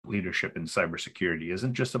leadership in cybersecurity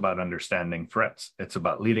isn't just about understanding threats. It's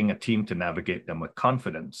about leading a team to navigate them with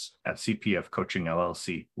confidence. At CPF Coaching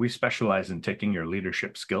LLC, we specialize in taking your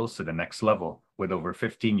leadership skills to the next level. With over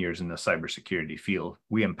 15 years in the cybersecurity field,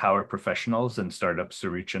 we empower professionals and startups to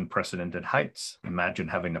reach unprecedented heights. Imagine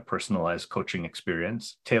having a personalized coaching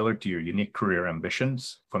experience tailored to your unique career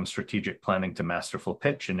ambitions. From strategic planning to masterful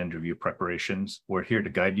pitch and interview preparations, we're here to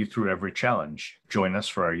guide you through every challenge. Join us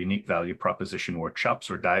for our unique value proposition workshops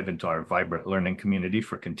or dive into our vibrant learning community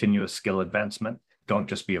for continuous skill advancement. Don't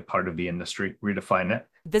just be a part of the industry, redefine it.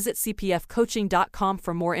 Visit cpfcoaching.com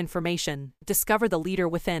for more information. Discover the leader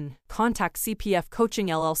within. Contact CPF Coaching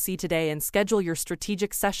LLC today and schedule your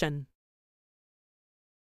strategic session.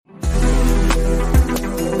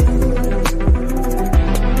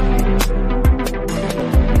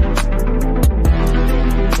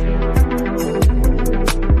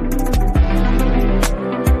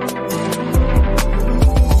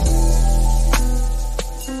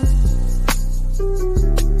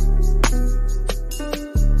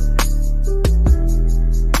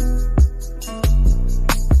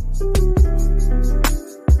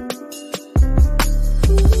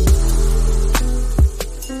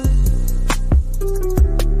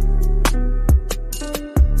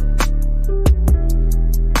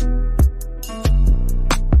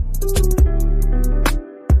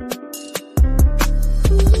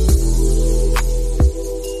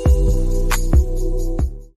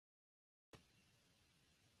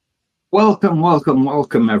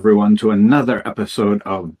 Welcome, everyone, to another episode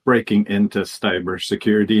of Breaking into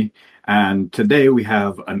Cybersecurity. And today we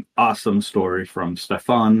have an awesome story from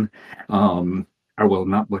Stefan. I will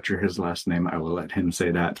not butcher his last name. I will let him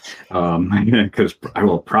say that because I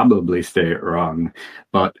will probably say it wrong.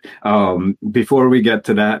 But before we get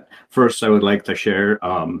to that, first I would like to share,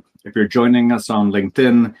 if you're joining us on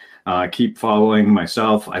LinkedIn, keep following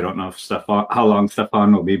myself. I don't know if how long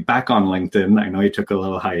Stefan will be back on LinkedIn. I know he took a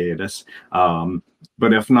little hiatus.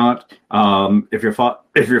 But if not, if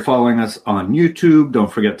you're following us on YouTube,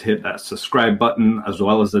 don't forget to hit that subscribe button as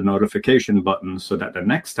well as the notification button so that the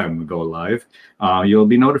next time we go live, you'll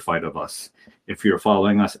be notified of us. If you're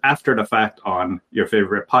following us after the fact on your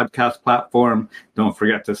favorite podcast platform, don't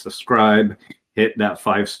forget to subscribe. Hit that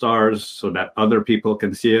 5 stars so that other people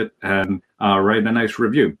can see it and write a nice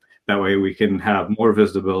review. That way we can have more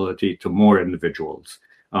visibility to more individuals.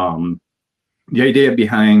 The idea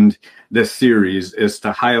behind this series is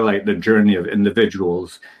to highlight the journey of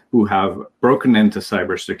individuals who have broken into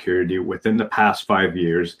cybersecurity within the past 5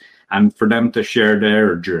 years and for them to share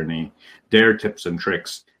their journey, their tips and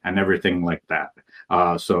tricks, and everything like that.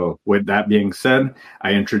 So with that being said,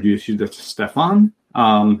 I introduce you to Stefan.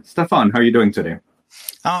 Stefan, how are you doing today?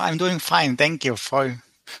 Oh, I'm doing fine. Thank you for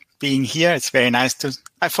being here. It's very nice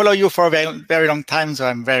I follow you for a very, very long time, so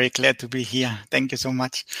I'm very glad to be here. Thank you so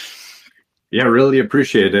much. Yeah, really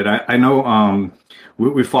appreciate it. I know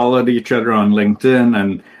we followed each other on LinkedIn,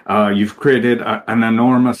 and you've created an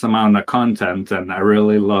enormous amount of content, and I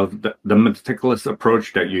really love the meticulous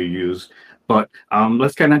approach that you use. But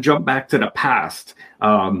let's kind of jump back to the past.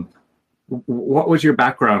 What was your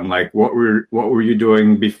background like? What were you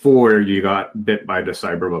doing before you got bit by the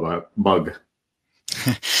cyber bug?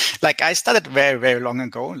 Like I started very, very long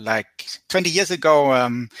ago, like 20 years ago.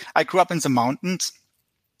 I grew up in the mountains,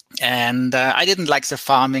 and I didn't like the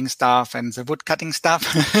farming stuff and the wood cutting stuff.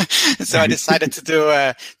 So I decided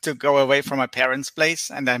to go away from my parents'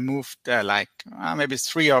 place, and I moved maybe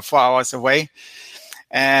 3 or 4 hours away.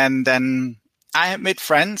 And then I made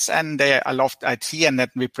friends, and I loved IT, and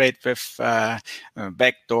that we played with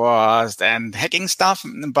backdoors and hacking stuff.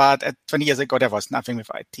 But 20 years ago, there was nothing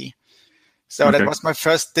with IT. So okay. That was my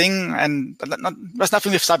first thing, and was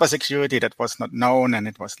nothing with cybersecurity. That was not known, and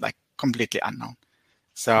it was like completely unknown.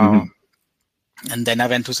 So, And then I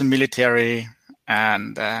went to the military,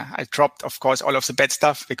 and I dropped, of course, all of the bad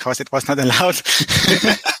stuff because it was not allowed.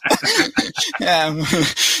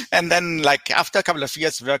 And then, like after a couple of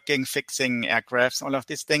years working, fixing aircrafts, all of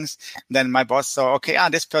these things, then my boss saw, okay,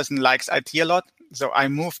 this person likes IT a lot. So I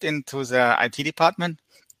moved into the IT department.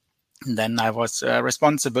 And then I was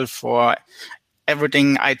responsible for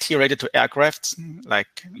everything IT related to aircrafts.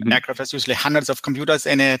 Like aircraft has usually hundreds of computers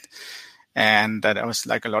in it. And there was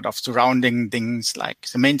like a lot of surrounding things, like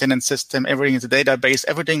the maintenance system, everything in the database,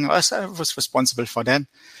 everything. I was responsible for that.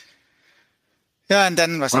 Yeah, and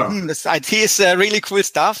then was this IT is really cool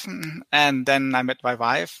stuff. And then I met my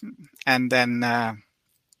wife, and then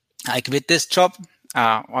I quit this job.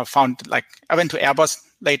 I went to Airbus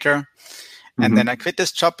later, and then I quit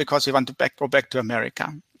this job because we want to go back to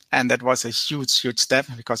America. And that was a huge step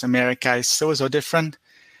because America is so different.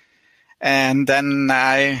 And then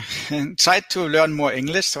I tried to learn more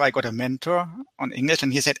English. So I got a mentor on English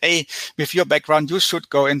and he said, hey, with your background, you should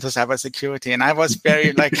go into cybersecurity. And I was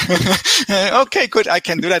very like, okay, good. I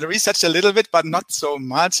can do that. I researched a little bit, but not so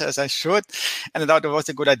much as I should. And I thought it was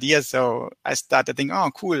a good idea. So I started thinking,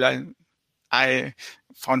 oh, cool. I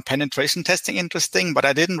found penetration testing interesting, but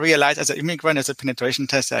I didn't realize as an immigrant, as a penetration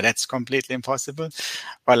tester, that's completely impossible.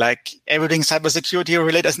 Or like everything cybersecurity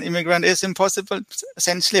related as an immigrant is impossible,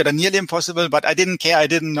 essentially, or nearly impossible, but I didn't care. I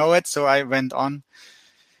didn't know it. So I went on.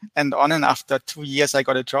 And after 2 years, I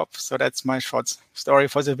got a job. So that's my short story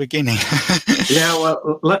for the beginning. Yeah,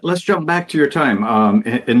 well, let's jump back to your time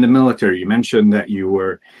in the military. You mentioned that you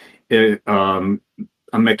were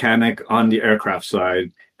a mechanic on the aircraft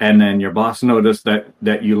side, and then your boss noticed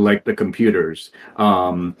that you like the computers.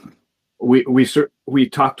 We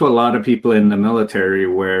talk to a lot of people in the military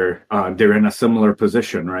where they're in a similar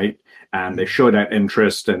position, right? And they show that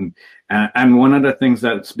interest, and one of the things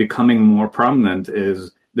that's becoming more prominent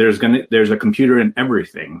is there's a computer in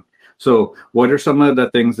everything. So what are some of the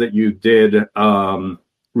things that you did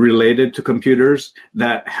related to computers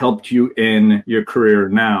that helped you in your career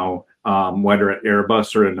now, whether at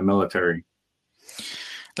Airbus or in the military?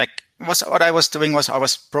 Like what I was doing was I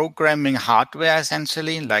was programming hardware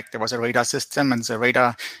essentially. Like there was a radar system, and the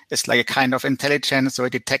radar is like a kind of intelligence, so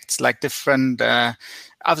it detects like different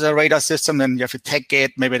other radar system. Then you have to tag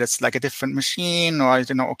it. Maybe that's like a different machine, or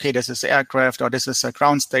okay, this is aircraft, or this is a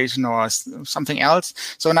ground station, or something else.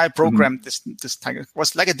 So when I programmed this type, it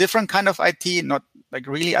was like a different kind of IT, not like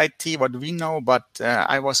really IT what we know, but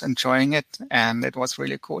I was enjoying it, and it was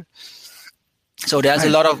really cool. So there's a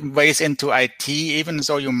lot of ways into IT, even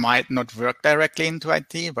though you might not work directly into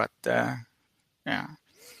IT, but yeah.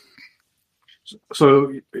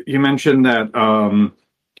 So you mentioned that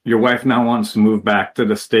your wife now wants to move back to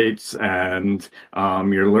the States, and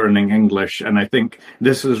you're learning English. And I think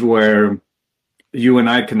this is where you and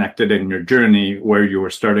I connected in your journey, where you were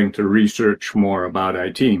starting to research more about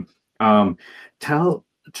IT. Tell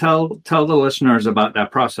the listeners about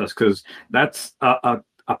that process, because that's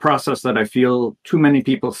a process that I feel too many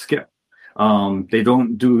people skip. They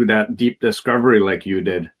don't do that deep discovery like you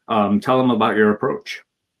did. Tell them about your approach.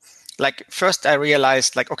 Like first I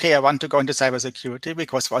realized like, okay, I want to go into cybersecurity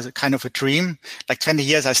because it was a kind of a dream. Like 20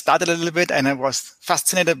 years, I started a little bit and I was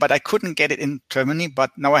fascinated, but I couldn't get it in Germany. But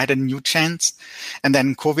now I had a new chance. And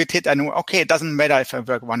then COVID hit. I knew, okay, it doesn't matter if I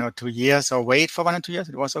work 1 or 2 years or wait for 1 or 2 years.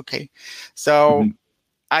 It was okay. So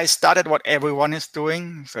I started what everyone is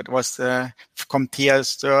doing. So it was CompTIA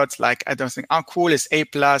certs, like I don't think, oh, cool, it's A+,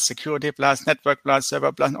 Security+, Network+,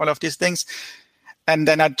 Server+, and all of these things. And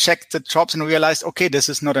then I checked the jobs and realized, okay, this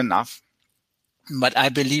is not enough. But I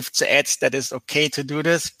believed the ads that it's okay to do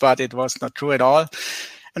this, but it was not true at all.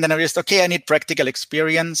 And then I realized, okay, I need practical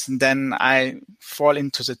experience. And then I fall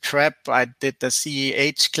into the trap. I did the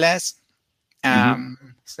CEH class,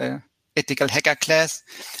 the ethical hacker class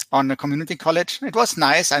on the community college. It was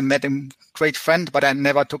nice. I met a great friend, but I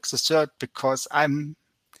never took the cert because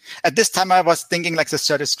at this time I was thinking like the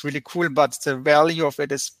cert is really cool, but the value of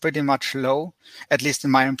it is pretty much low, at least in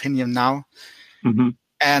my opinion now.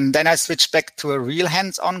 And then I switched back to a real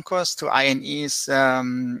hands-on course, to INE's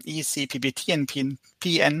EC, PBT,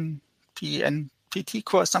 and PNPT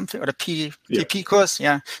course, something, or the PP course.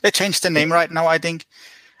 Yeah, they changed the name right now, I think.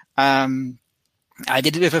 I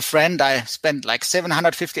did it with a friend. I spent like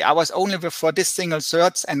 750 hours only for this single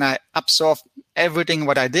cert, and I absorbed everything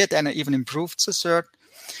what I did, and I even improved the cert.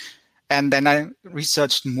 And then I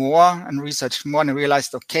researched more and I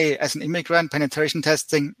realized, okay, as an immigrant, penetration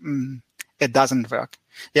testing, it doesn't work.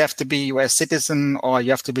 You have to be a US citizen, or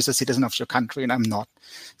you have to be the citizen of your country, and I'm not.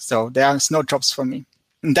 So there's no jobs for me.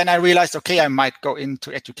 And then I realized, okay, I might go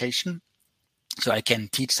into education so I can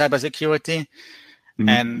teach cybersecurity.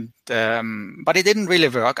 And but it didn't really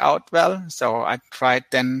work out well. So I tried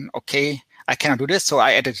then, okay, I cannot do this. So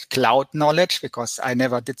I added cloud knowledge because I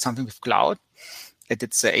never did something with cloud. I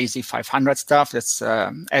did the AZ500 stuff. That's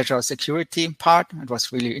Azure security part. It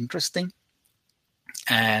was really interesting.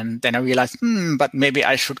 And then I realized, but maybe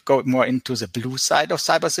I should go more into the blue side of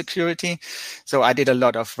cybersecurity. So I did a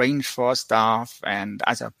lot of range force stuff and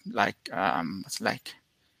other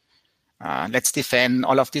Let's Defend,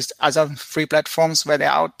 all of these other free platforms where they're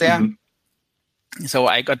out there. So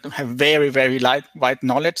I got to have very, very wide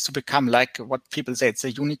knowledge to become like what people say, it's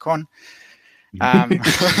a unicorn.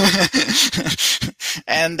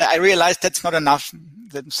 And I realized that's not enough.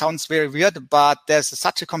 That sounds very weird, but there's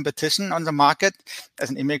such a competition on the market. As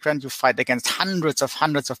an immigrant, you fight against hundreds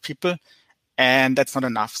of people, and that's not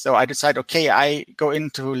enough. So I decided, okay, I go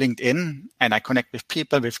into LinkedIn and I connect with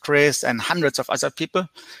people, with Chris and hundreds of other people.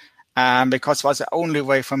 because it was the only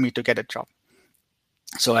way for me to get a job.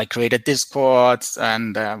 So I created Discords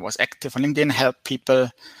and was active on LinkedIn, help people.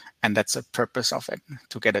 And that's the purpose of it,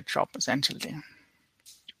 to get a job, essentially.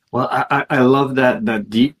 Well, I love that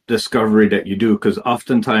deep discovery that you do, because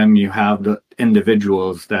oftentimes you have the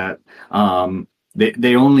individuals that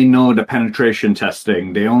they only know the penetration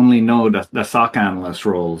testing, they only know the SOC analyst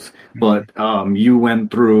roles, but you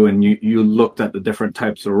went through and you looked at the different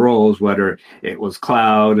types of roles, whether it was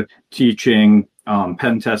cloud, teaching,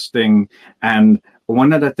 pen testing. And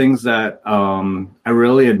one of the things that I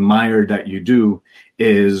really admire that you do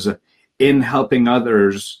is in helping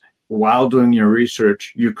others. While doing your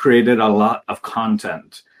research, you created a lot of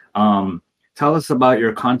content. Tell us about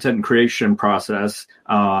your content creation process,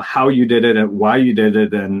 how you did it, and why you did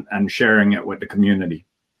it, and sharing it with the community.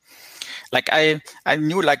 Like I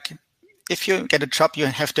knew, like, if you get a job, you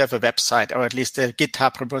have to have a website or at least a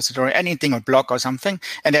GitHub repository, anything, a blog or something.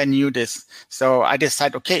 And I knew this. So I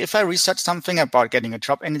decided, okay, if I research something about getting a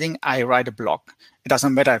job, anything, I write a blog. It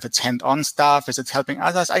doesn't matter if it's hand-on stuff, if it's helping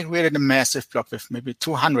others. I created a massive blog with maybe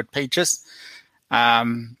 200 pages.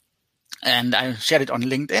 And I shared it on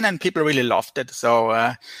LinkedIn, and people really loved it.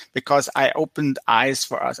 So because I opened eyes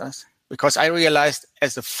for others. Because I realized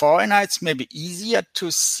as a foreigner, it's maybe easier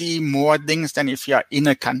to see more things than if you are in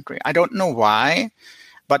a country. I don't know why,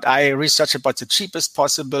 but I researched about the cheapest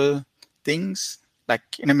possible things.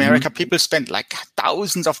 Like in America, people spend like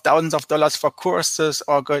thousands of dollars for courses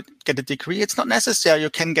or get a degree. It's not necessary. You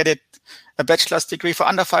can get a bachelor's degree for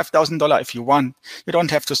under $5,000 if you want. You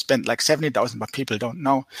don't have to spend like $70,000, but people don't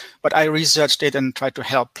know. But I researched it and tried to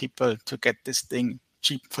help people to get this thing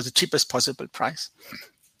cheap for the cheapest possible price.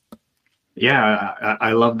 Yeah,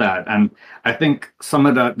 I love that. And I think some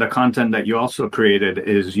of the content that you also created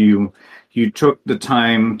is you took the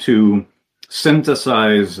time to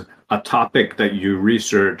synthesize a topic that you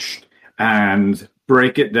researched and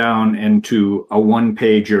break it down into a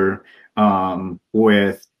one-pager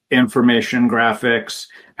with information, graphics,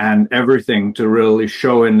 and everything to really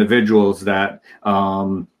show individuals that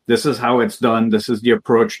this is how it's done, this is the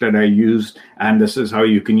approach that I used, and this is how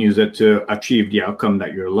you can use it to achieve the outcome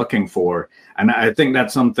that you're looking for. And I think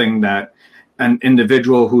that's something that an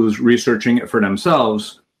individual who's researching it for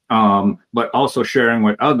themselves, but also sharing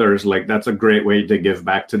with others, like that's a great way to give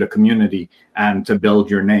back to the community and to build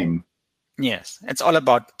your name. Yes, it's all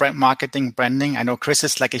about marketing, branding. I know Chris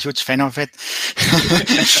is like a huge fan of it.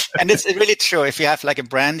 And it's really true. If you have like a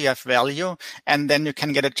brand, you have value, and then you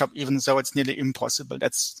can get a job even though it's nearly impossible.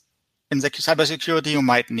 That's in the cybersecurity, you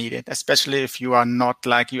might need it, especially if you are not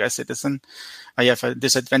like US citizen or you have a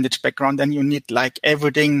disadvantaged background, then you need like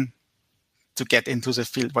everything to get into the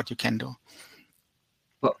field, what you can do.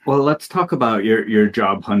 Well, let's talk about your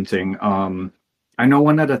job hunting. I know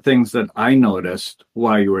one of the things that I noticed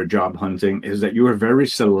while you were job hunting is that you were very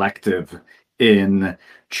selective in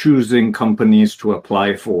choosing companies to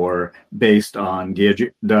apply for based on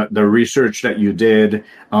the research that you did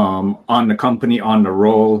on the company, on the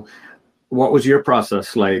role. What was your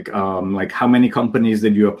process like? Like how many companies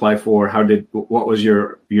did you apply for? What was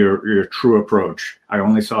your true approach? I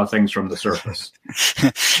only saw things from the surface.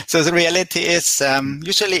 So the reality is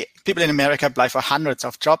usually people in America apply for hundreds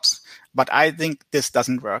of jobs, but I think this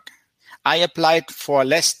doesn't work. I applied for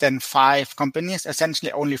less than 5 companies,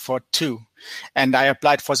 essentially only for 2. And I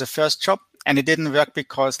applied for the first job, and it didn't work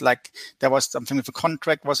because like there was something with the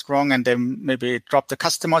contract was wrong, and they maybe dropped the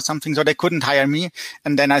customer or something, so they couldn't hire me.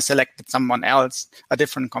 And then I selected someone else, a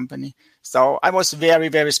different company. So I was very,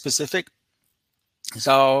 very specific.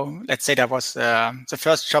 So let's say there was the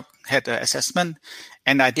first job had an assessment,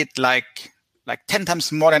 and I did like 10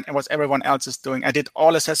 times more than what everyone else is doing. I did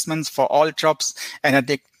all assessments for all jobs,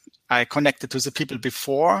 and I connected to the people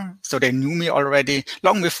before, so they knew me already.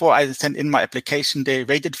 Long before I sent in my application, they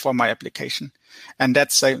waited for my application. And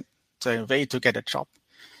that's a way to get a job.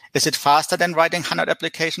 Is it faster than writing 100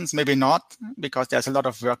 applications? Maybe not, because there's a lot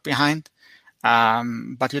of work behind.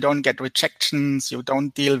 But you don't get rejections, you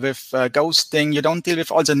don't deal with ghosting, you don't deal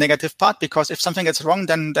with all the negative part, because if something gets wrong,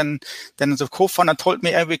 then the co-founder told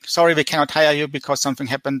me, sorry, we cannot hire you because something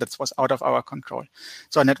happened that was out of our control.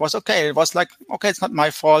 So, and it was okay. It was like, okay, it's not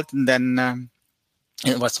my fault. And then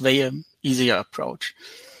it was a very easier approach.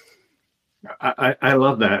 I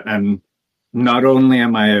love that. And not only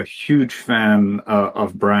am I a huge fan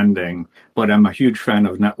of branding, but I'm a huge fan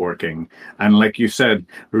of networking. And like you said,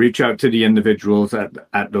 reach out to the individuals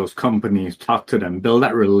at those companies, talk to them, build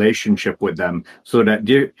that relationship with them so that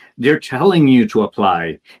they're telling you to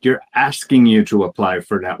apply. They're asking you to apply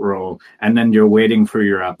for that role, and then you're waiting for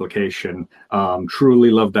your application.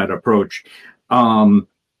 Truly love that approach.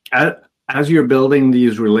 As you're building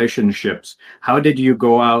these relationships, how did you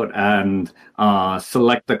go out and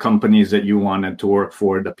select the companies that you wanted to work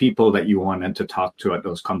for, the people that you wanted to talk to at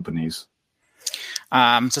those companies?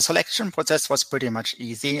 The selection process was pretty much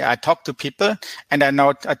easy. I talked to people, and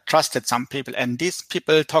I trusted some people, and these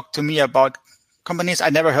people talked to me about companies I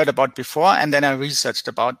never heard about before, and then I researched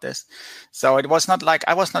about this. So it was not like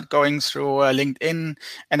I was not going through LinkedIn,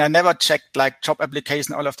 and I never checked like job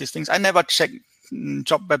application, all of these things. I never checked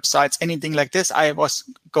job websites, anything like this. I was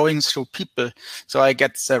going through people. So I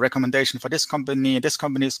get a recommendation for this company. This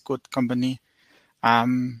company is good company.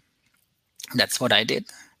 That's what I did.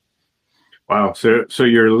 Wow. So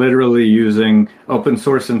you're literally using open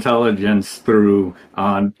source intelligence through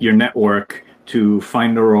your network to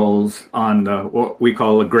find the roles on what we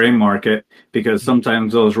call a gray market, because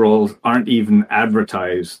sometimes those roles aren't even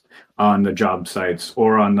advertised on the job sites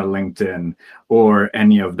or on the LinkedIn or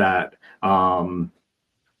any of that.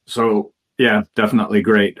 So yeah, definitely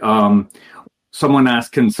great. Someone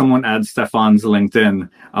asked, can someone add Stefan's LinkedIn?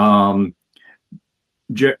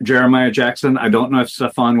 Jeremiah Jackson, I don't know if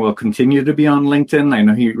Stefan will continue to be on LinkedIn. I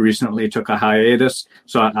know he recently took a hiatus,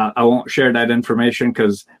 so I won't share that information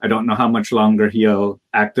because I don't know how much longer he'll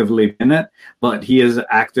actively be in it, but he is an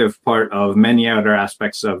active part of many other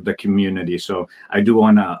aspects of the community. So I do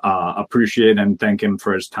want to appreciate and thank him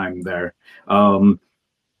for his time there.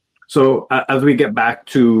 So as we get back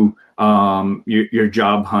to your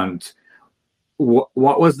job hunt,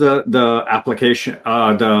 what was the application,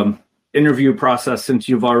 the interview process, since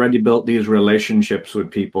you've already built these relationships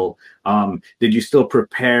with people? Did you still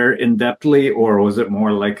prepare in-depthly, or was it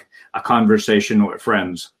more like a conversation with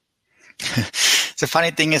friends? The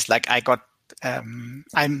funny thing is, like, I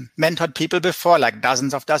mentored people before, like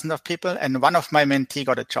dozens of people, and one of my mentee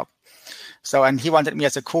got a job. So, and he wanted me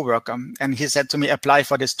as a coworker, and he said to me, apply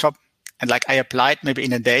for this job. And like I applied maybe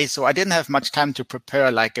in a day, so I didn't have much time to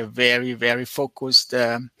prepare like a very, very focused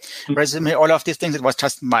resume, all of these things. It was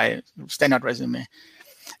just my standard resume.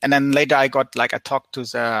 And then later I got like a talk to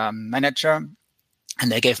the manager,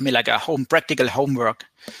 and they gave me like a practical homework.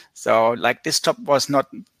 So like this job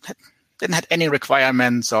didn't have any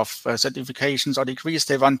requirements of certifications or degrees.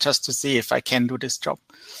 They want just to see if I can do this job.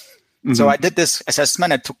 Mm-hmm. So I did this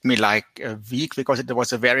assessment. It took me like a week because it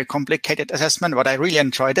was a very complicated assessment, but I really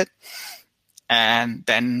enjoyed it. And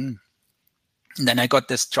then I got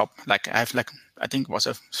this job. Like I think it was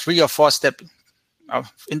a 3 or 4 step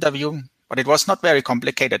of interview, but it was not very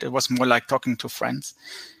complicated. It was more like talking to friends.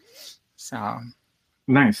 So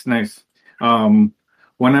nice. One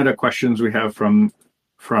of the questions we have from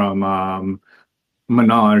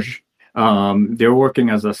Manoj. They're working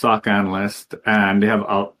as a SOC analyst, and they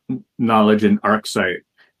have knowledge in ArcSight,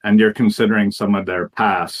 and you're considering some of their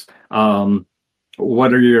past.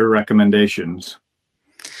 What are your recommendations?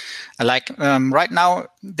 Like right now,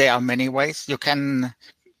 there are many ways you can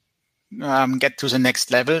get to the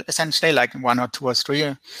next level, essentially, like 1 or 2 or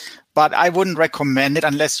 3. But I wouldn't recommend it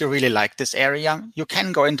unless you really like this area. You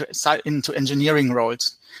can go into engineering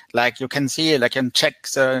roles. Like you can see, like you can check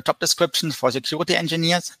the job descriptions for security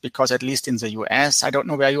engineers, because at least in the US, I don't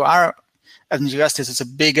know where you are. In the US, this is the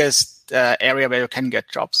biggest area where you can get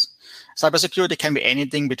jobs. Cybersecurity can be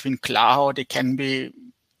anything between cloud, it can be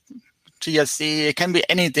GRC, it can be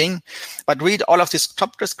anything. But read all of this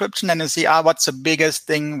job description and you see, what's the biggest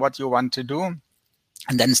thing what you want to do?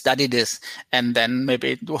 And then study this, and then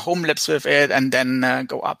maybe do home labs with it, and then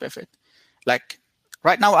go up with it. Like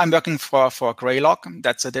right now, I'm working for Greylock.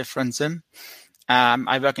 That's a different SIM. I'm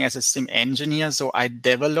working as a SIM engineer, so I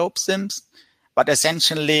develop SIMs. But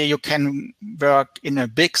essentially, you can work in a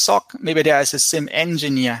big SOC. Maybe there is a SIM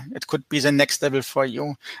engineer. It could be the next level for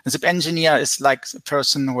you. A SIM engineer is like a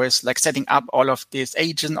person who is like setting up all of these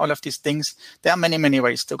agents, all of these things. There are many, many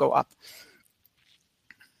ways to go up.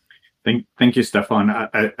 Thank you, Stefan.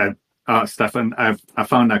 Stefan, I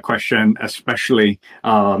found that question especially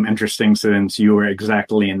interesting, since you were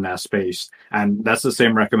exactly in that space, and that's the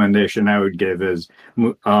same recommendation I would give: is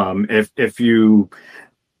if you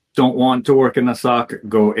don't want to work in a SOC,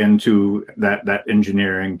 go into that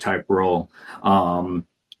engineering type role. And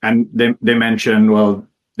they mentioned, well,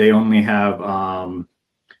 they only have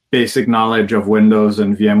basic knowledge of Windows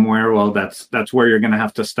and VMware. Well, that's where you're going to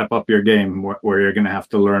have to step up your game, where you're going to have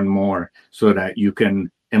to learn more so that you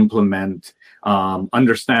can implement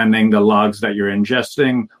understanding the logs that you're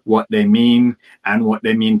ingesting, what they mean, and what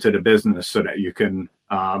they mean to the business, so that you can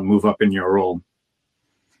move up in your role.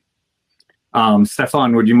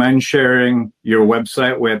 Stefan, would you mind sharing your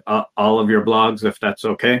website with all of your blogs, if that's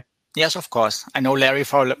okay? Yes, of course. I know Larry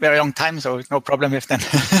for a very long time, so no problem with that.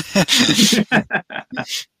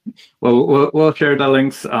 Well, we'll share the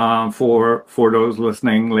links for those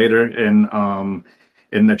listening later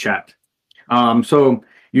in the chat. So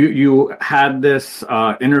you had this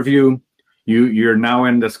interview. You're now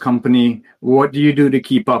in this company. What do you do to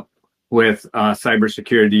keep up with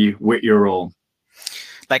cybersecurity with your role?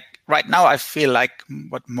 Like right now, I feel like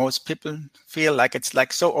what most people feel like it's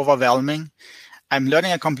like so overwhelming. I'm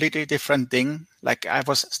learning a completely different thing. Like I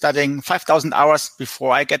was studying 5,000 hours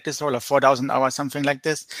before I get this role, or 4,000 hours, something like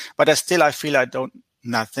this. But I feel I don't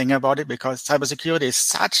nothing about it because cybersecurity is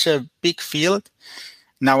such a big field.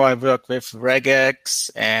 Now I work with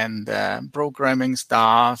regex and programming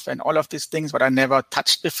stuff and all of these things, but I never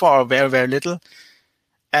touched before, or very, very little.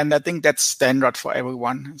 And I think that's standard for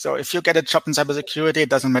everyone. So if you get a job in cybersecurity, it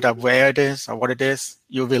doesn't matter where it is or what it is,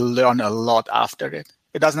 you will learn a lot after it.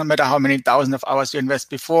 It doesn't matter how many thousands of hours you invest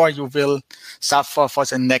before, you will suffer for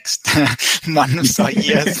the next months or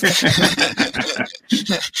years.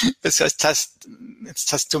 It's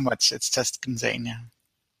just too much. It's just insane. Yeah.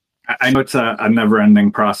 I know it's a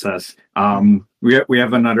never-ending process. We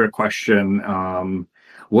have another question.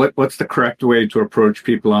 What's the correct way to approach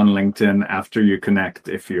people on LinkedIn after you connect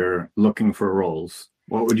if you're looking for roles?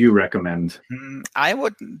 What would you recommend? I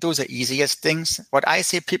would do the easiest things. What I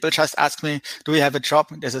see, people just ask me, do you have a job?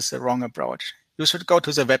 This is the wrong approach. You should go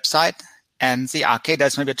to the website and see, okay,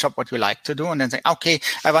 there's maybe a job what you like to do. And then say, okay,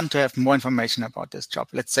 I want to have more information about this job.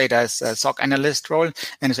 Let's say there's a SOC analyst role.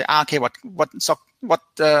 And you say, okay, what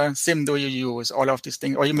SIM do you use? All of these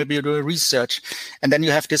things. Or you maybe do research. And then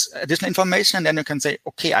you have this additional information. And then you can say,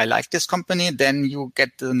 okay, I like this company. Then you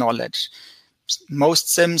get the knowledge. Most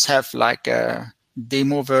SIMs have like a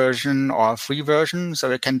demo version or a free version,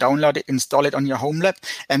 so you can download it, install it on your home lab,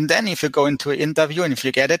 and then if you go into an interview and if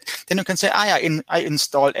you get it, then you can say, I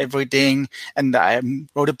installed everything and I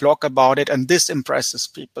wrote a blog about it, and this impresses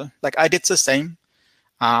people. Like I did the same.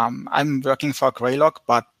 I'm working for Greylock,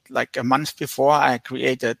 but like a month before I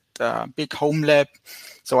created a big home lab,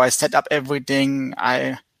 so I set up everything.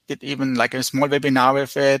 I did even like a small webinar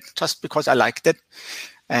with it just because I liked it,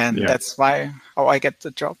 and that's how I get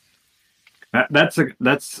the job. That's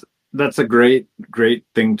a great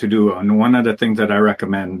thing to do. And one of the things that I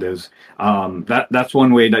recommend is that's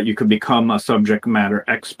one way that you could become a subject matter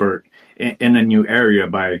expert in a new area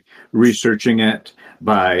by researching it,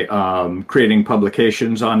 by creating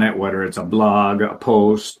publications on it, whether it's a blog, a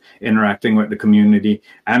post, interacting with the community,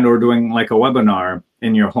 and or doing like a webinar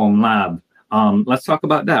in your home lab. Let's talk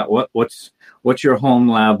about that. What's your home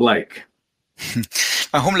lab like?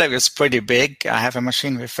 My home lab is pretty big. I have a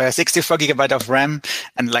machine with 64 gigabyte of RAM,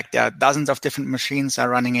 and like there are dozens of different machines are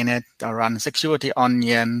running in it. I run Security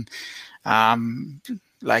Onion,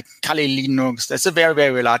 like Kali Linux. That's a very,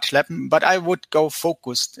 very large lab, but I would go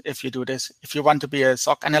focused if you do this. If you want to be a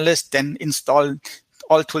SOC analyst, then install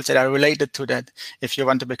all tools that are related to that. If you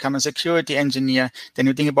want to become a security engineer, then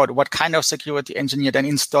you think about what kind of security engineer, then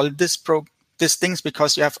install these things,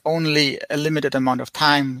 because you have only a limited amount of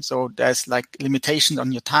time. So there's like limitations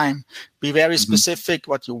on your time. Be very specific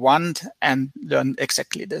what you want and learn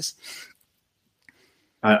exactly this.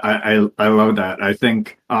 I love that. I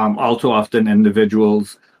think all too often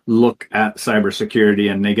individuals look at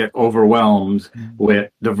cybersecurity and they get overwhelmed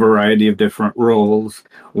with the variety of different roles,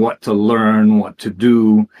 what to learn, what to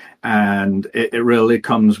do. And it really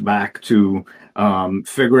comes back to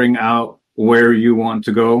figuring out where you want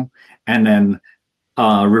to go, and then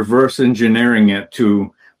reverse engineering it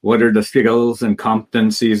to what are the skills and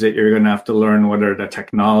competencies that you're going to have to learn, what are the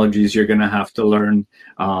technologies you're going to have to learn,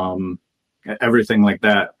 everything like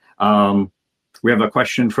that. We have a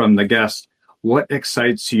question from the guest. What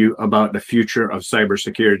excites you about the future of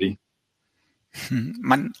cybersecurity?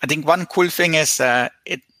 I think one cool thing is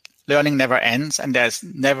learning never ends, and it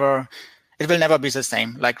will never be the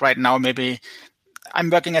same. Like right now, maybe I'm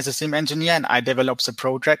working as a SIM engineer and I develop the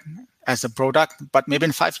project as a product, but maybe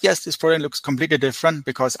in 5 years, this product looks completely different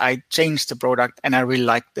because I changed the product and I really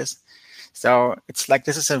like this. So it's like,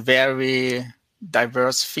 this is a very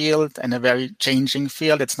diverse field and a very changing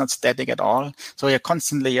field. It's not static at all. So you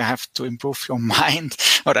have to improve your mind,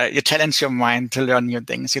 or you challenge your mind to learn new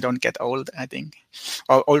things. You don't get old, I think.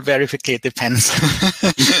 Or old very quickly, it depends.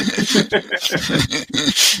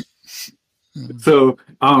 So,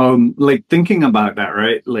 like thinking about that,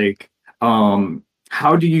 right? Like,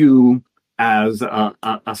 how do you, as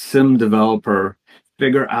a SIM developer,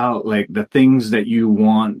 figure out like the things that you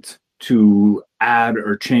want to add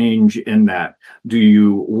or change in that? Do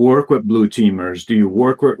you work with blue teamers? Do you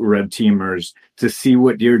work with red teamers to see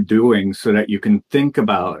what you're doing so that you can think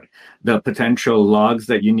about the potential logs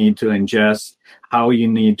that you need to ingest, how you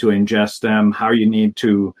need to ingest them, how you need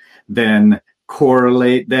to then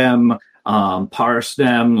correlate them, parse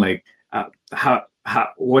them? Like,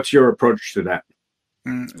 what's your approach to that?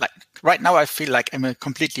 Like right now, I feel like I'm a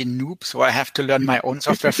completely noob, so I have to learn my own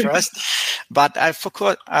software first. But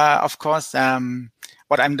of course,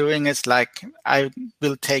 what I'm doing is like I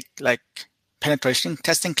will take like penetration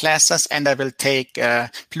testing classes, and I will take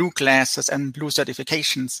blue classes and blue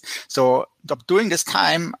certifications. So during this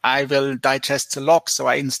time, I will digest the logs. So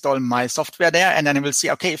I install my software there, and then I will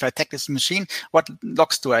see, okay, if I attack this machine, what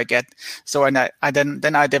logs do I get? So and I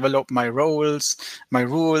then I develop my roles, my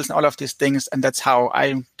rules, and all of these things, and that's how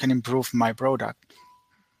I can improve my product.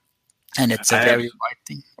 And it's a very wide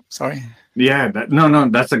thing. Sorry. Yeah, no,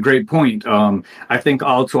 that's a great point. I think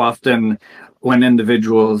all too often when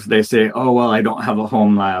individuals, they say, oh, well, I don't have a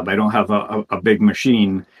home lab, I don't have a big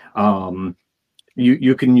machine.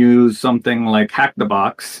 You can use something like Hack the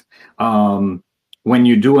Box. When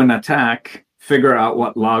you do an attack, figure out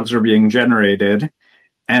what logs are being generated,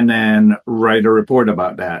 and then write a report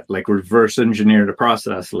about that, like reverse engineer the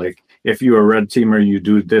process. Like if you're a red teamer, you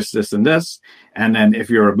do this, this, and this. And then if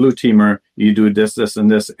you're a blue teamer, you do this, this, and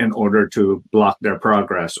this in order to block their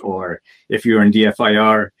progress. Or if you're in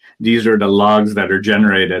DFIR, these are the logs that are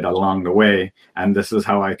generated along the way, and this is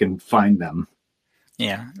how I can find them.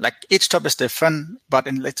 Yeah, like each job is different, but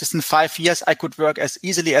in just in 5 years, I could work as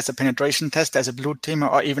easily as a penetration tester, as a blue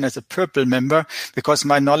teamer, or even as a purple member, because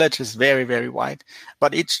my knowledge is very, very wide.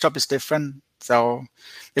 But each job is different. So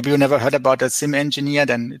if you never heard about a SIM engineer,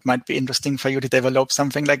 then it might be interesting for you to develop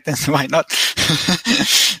something like this. Why not?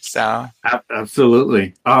 So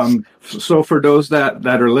absolutely. So for those that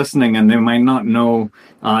are listening and they might not know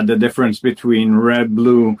the difference between red,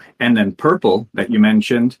 blue, and then purple that you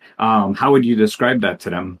mentioned, how would you describe that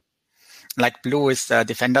to them? Like blue is the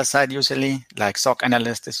defender side usually, like SOC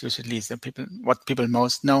analyst is usually what people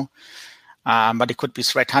most know. But it could be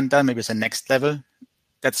threat hunter, maybe it's the next level.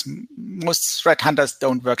 Most threat hunters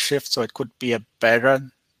don't work shift, so it could be a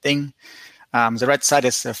better thing. The red side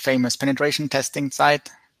is a famous penetration testing side,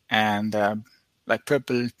 and like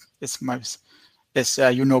purple is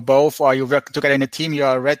both, or you work together in a team. You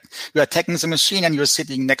are attacking the machine, and you're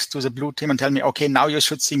sitting next to the blue team and tell me, okay, now you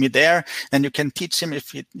should see me there, and you can teach him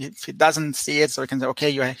if he doesn't see it. So you can say,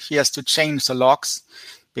 okay, he has to change the logs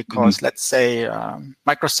because let's say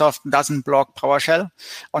Microsoft doesn't block PowerShell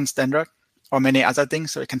on standard, or many other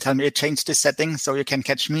things. So you can tell me, change this setting so you can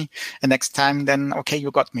catch me. And next time, then, okay,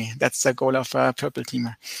 you got me. That's the goal of a purple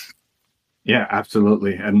teamer. Yeah,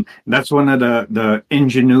 absolutely. And that's one of the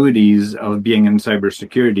ingenuities of being in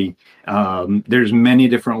cybersecurity. There's many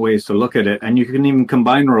different ways to look at it. And you can even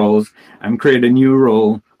combine roles and create a new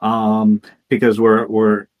role because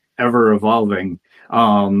we're ever evolving.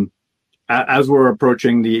 As we're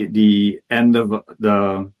approaching the end of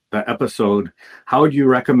the episode, how would you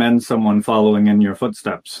recommend someone following in your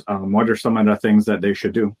footsteps? What are some of the things that they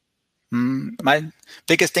should do? My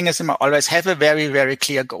biggest thing is always have a very, very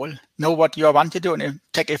clear goal. Know what you want to do and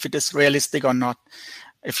check if it is realistic or not.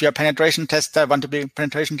 If you're a penetration tester, want to be a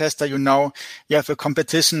penetration tester, you have a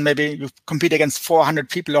competition, maybe you compete against 400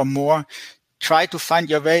 people or more. Try to find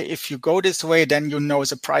your way. If you go this way, then you know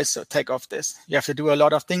the price tag of this. You have to do a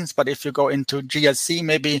lot of things, but if you go into GRC,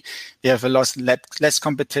 maybe you have less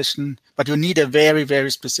competition, but you need a very,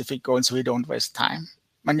 very specific goal so you don't waste time.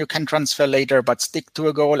 And you can transfer later, but stick to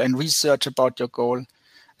a goal and research about your goal.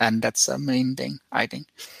 And that's the main thing, I think.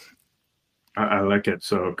 I like it.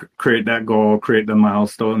 So create that goal, create the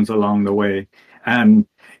milestones along the way. And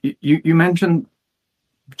you mentioned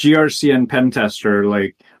GRC and pen tester,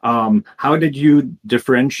 like how did you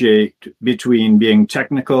differentiate between being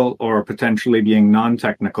technical or potentially being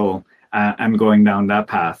non-technical and going down that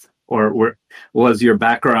path? Or was your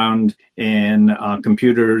background in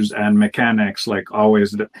computers and mechanics like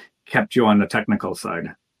always kept you on the technical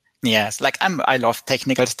side? Yes, like I love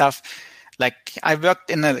technical stuff. Like I worked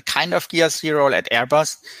in a kind of GRC role at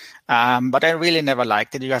Airbus, but I really never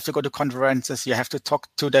liked it. You have to go to conferences, you have to talk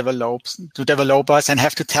to developers and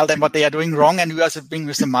have to tell them what they are doing wrong. And you also being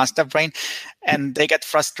with the master brain, and they get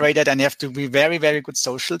frustrated, and you have to be very, very good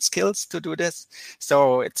social skills to do this.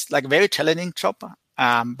 So it's like a very challenging job.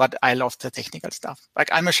 But I love the technical stuff. Like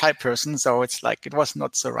I'm a shy person, so it's like it was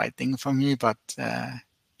not the right thing for me. But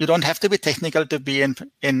you don't have to be technical to be in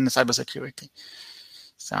cybersecurity.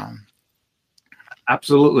 So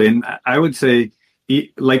absolutely, and I would say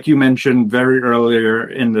like you mentioned very earlier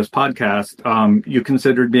in this podcast, you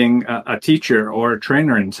considered being a teacher or a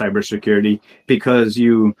trainer in cybersecurity because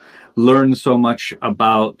you learn so much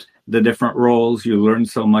about the different roles, you learn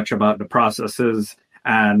so much about the processes,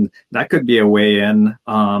 and that could be a way in,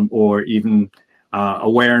 or even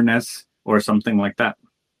awareness or something like that.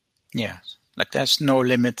 Yeah, like there's no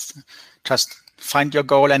limits. Just find your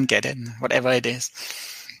goal and get it, whatever it is.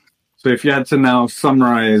 So if you had to now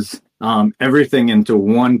summarize everything into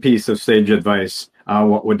one piece of sage advice,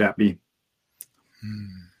 what would that be?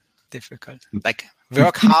 Difficult. Like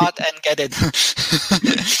work hard and get it.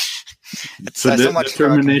 It's so much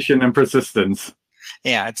determination work. And persistence.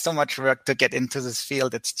 Yeah, it's so much work to get into this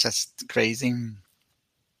field. It's just crazy.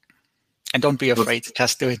 And don't be afraid.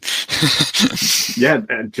 Just do it. Yeah,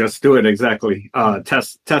 just do it. Exactly.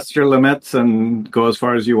 Test your limits and go as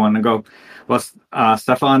far as you want to go. Well,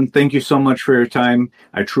 Stefan, thank you so much for your time.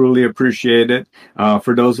 I truly appreciate it.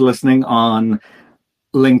 For those listening on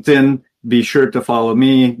LinkedIn, be sure to follow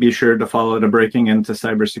me. Be sure to follow the Breaking Into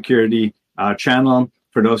Cybersecurity channel.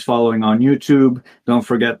 For those following on YouTube, don't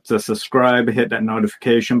forget to subscribe, hit that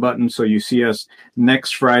notification button so you see us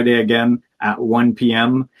next Friday again at 1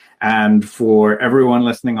 p.m. And for everyone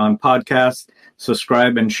listening on podcast,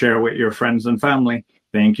 subscribe and share with your friends and family.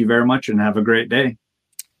 Thank you very much and have a great day.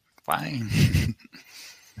 Bye.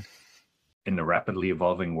 In the rapidly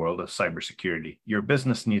evolving world of cybersecurity, your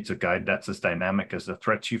business needs a guide that's as dynamic as the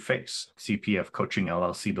threats you face. CPF Coaching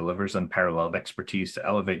LLC delivers unparalleled expertise to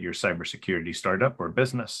elevate your cybersecurity startup or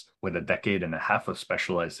business. With a decade and a half of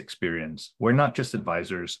specialized experience, we're not just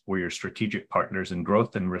advisors, we're your strategic partners in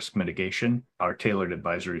growth and risk mitigation. Our tailored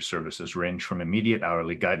advisory services range from immediate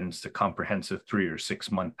hourly guidance to comprehensive 3 or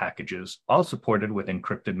 6 month packages, all supported with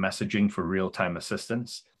encrypted messaging for real-time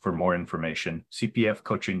assistance. For more information,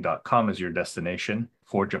 cpfcoaching.com is your destination.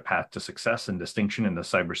 Forge a path to success and distinction in the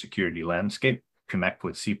cybersecurity landscape. Connect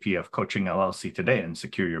with CPF Coaching LLC today and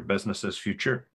secure your business's future.